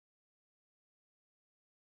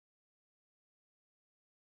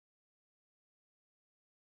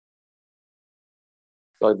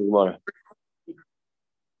Like the Gemara.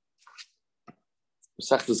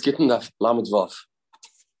 Gittin Lamed Vav.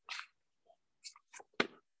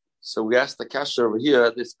 So we asked the kasha over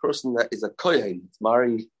here, this person that is a kohen,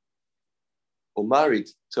 marrying or married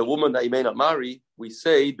to a woman that he may not marry, we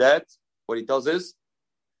say that what he does is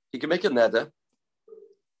he can make a neder,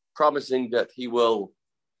 promising that he will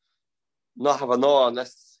not have a noah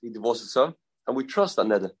unless he divorces her, and we trust that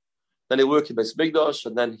neder. Then he'll work in Beis Mikdash,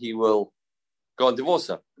 and then he will go and divorce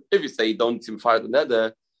her. If you say you don't even fire the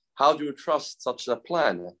neder, how do you trust such a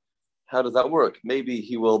plan? How does that work? Maybe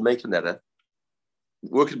he will make a neder,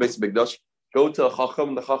 work in Beis Mikdash, go to a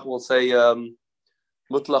chacham, the chacham will say,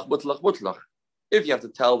 mutlach, mutlach, mutlach. If you have to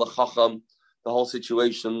tell the chacham the whole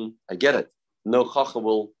situation, I get it. No chacham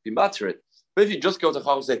will be matter it. But if you just go to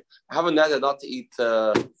chacham and say, I have a neder not to eat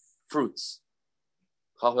fruits,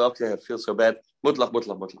 chacham, okay, I feel so bad. Mutlach,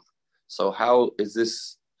 mutlach, mutlach. So how is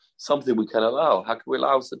this something we can allow? How can we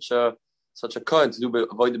allow such a kohen to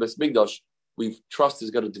avoid the Beis Mikdash? We trust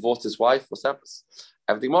he's going to divorce his wife. What's happens?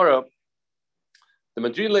 After tomorrow, the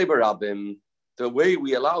Madrid labor rabbim, the way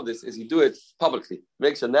we allow this is you do it publicly. He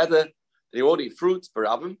makes a neder that he won't eat fruits,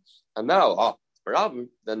 barabim, and now, barabim,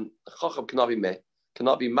 then the chacham cannot be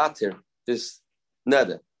matir this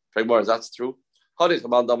neder. Is that's true? If the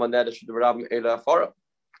mandama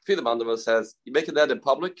says you make a neder in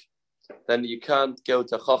public, then you can't go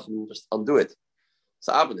to chacham and just undo it.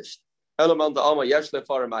 So abnished.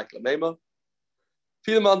 Mandama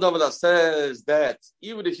that says that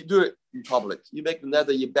even if you do it in public, you make the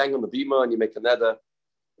neder, you bang on the bima, and you make a neder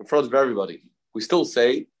in front of everybody. We still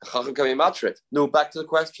say chacham can be matrit. No, back to the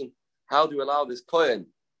question: how do you allow this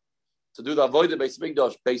kohen to do the avodah Beis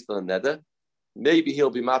Mikdash based on a neder? Maybe he'll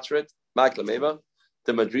be matrit. Michael Mema,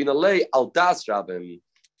 the Madrina lay al das rabbim.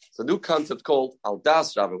 It's a new concept called al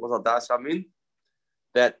das rabbim. What does al das rabbim mean?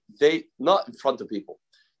 That they not in front of people.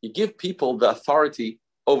 You give people the authority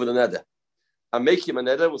over the neder. And make him a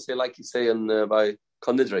neder, we'll say like you say by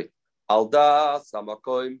Konidri. Al das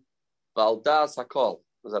hamakoim, al das hakol.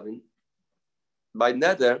 What does that mean? My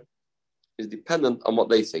neder is dependent on what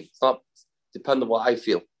they say. It's not dependent on what I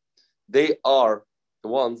feel. They are the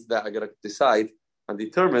ones that are going to decide and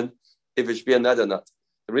determine if it should be a neder or not.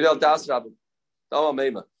 The real das rabbim, Dama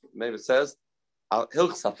Meima. Meima says,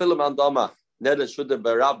 Hilchsa filaman dama neder shudde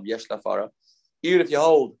berab yesh lafara. Even if you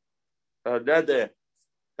hold a neder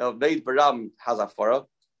of Neit Baram has a farah,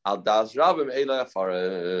 al das rabbim eila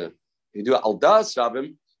farah. If you do al das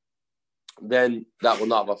rabbim, then that will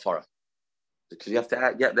not have a farah. Because you have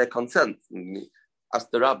to get their consent. Ask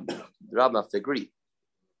the rabbin have to agree.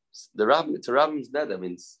 The rabbin, it's a rabbin's neder,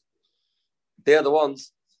 means they are the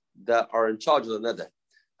ones that are in charge of the neder.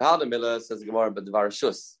 The Miller says Gemara, but Dvar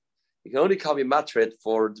Shus. You can only come in matrit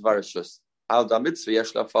for Dvar Shus. Al da mitzvah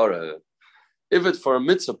yesh la farah. If it's for a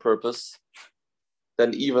mitzvah purpose,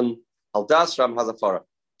 then even al das ram has a farah.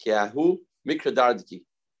 Kiahu mikra dardiki.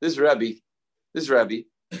 This Rabbi,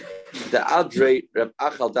 the Adre Reb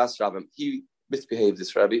Achal das Rabbim, he misbehaved.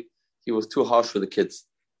 This Rabbi, he was too harsh for the kids.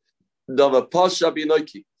 Dava pasha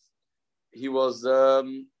binoiki. He was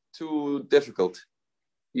too difficult.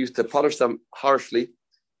 He used to punish them harshly,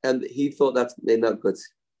 and he thought that's not good,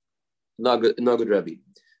 not good Rabbi.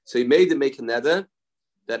 So he made him make a neder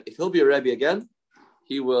that if he'll be a Rabbi again,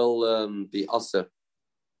 he will be also,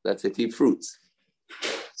 let's say, to eat fruits.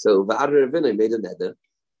 So the Adre Ravina made a neder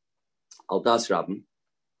al das Rabbim.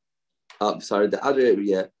 The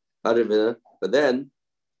Adre Ravina, but then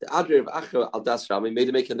the Adre of Achra al das Rabbim made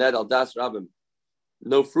him make a neder al das Rabbim.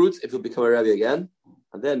 No fruits if he'll become a Rabbi again.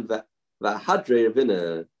 And then the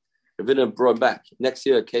Hadre Ravina brought back. Next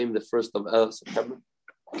year came the 1st of September,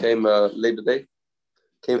 came Labor Day,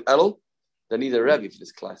 came Elul. They needed a Rabbi for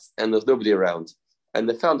this class, and there's nobody around. And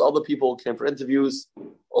they found other people came for interviews.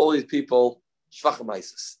 All these people,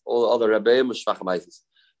 shvachamaisis. All the other Rebbeim were shvachamaisis.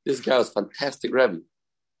 This guy was fantastic Rebbe.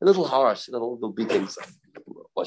 A little harsh, little beatings.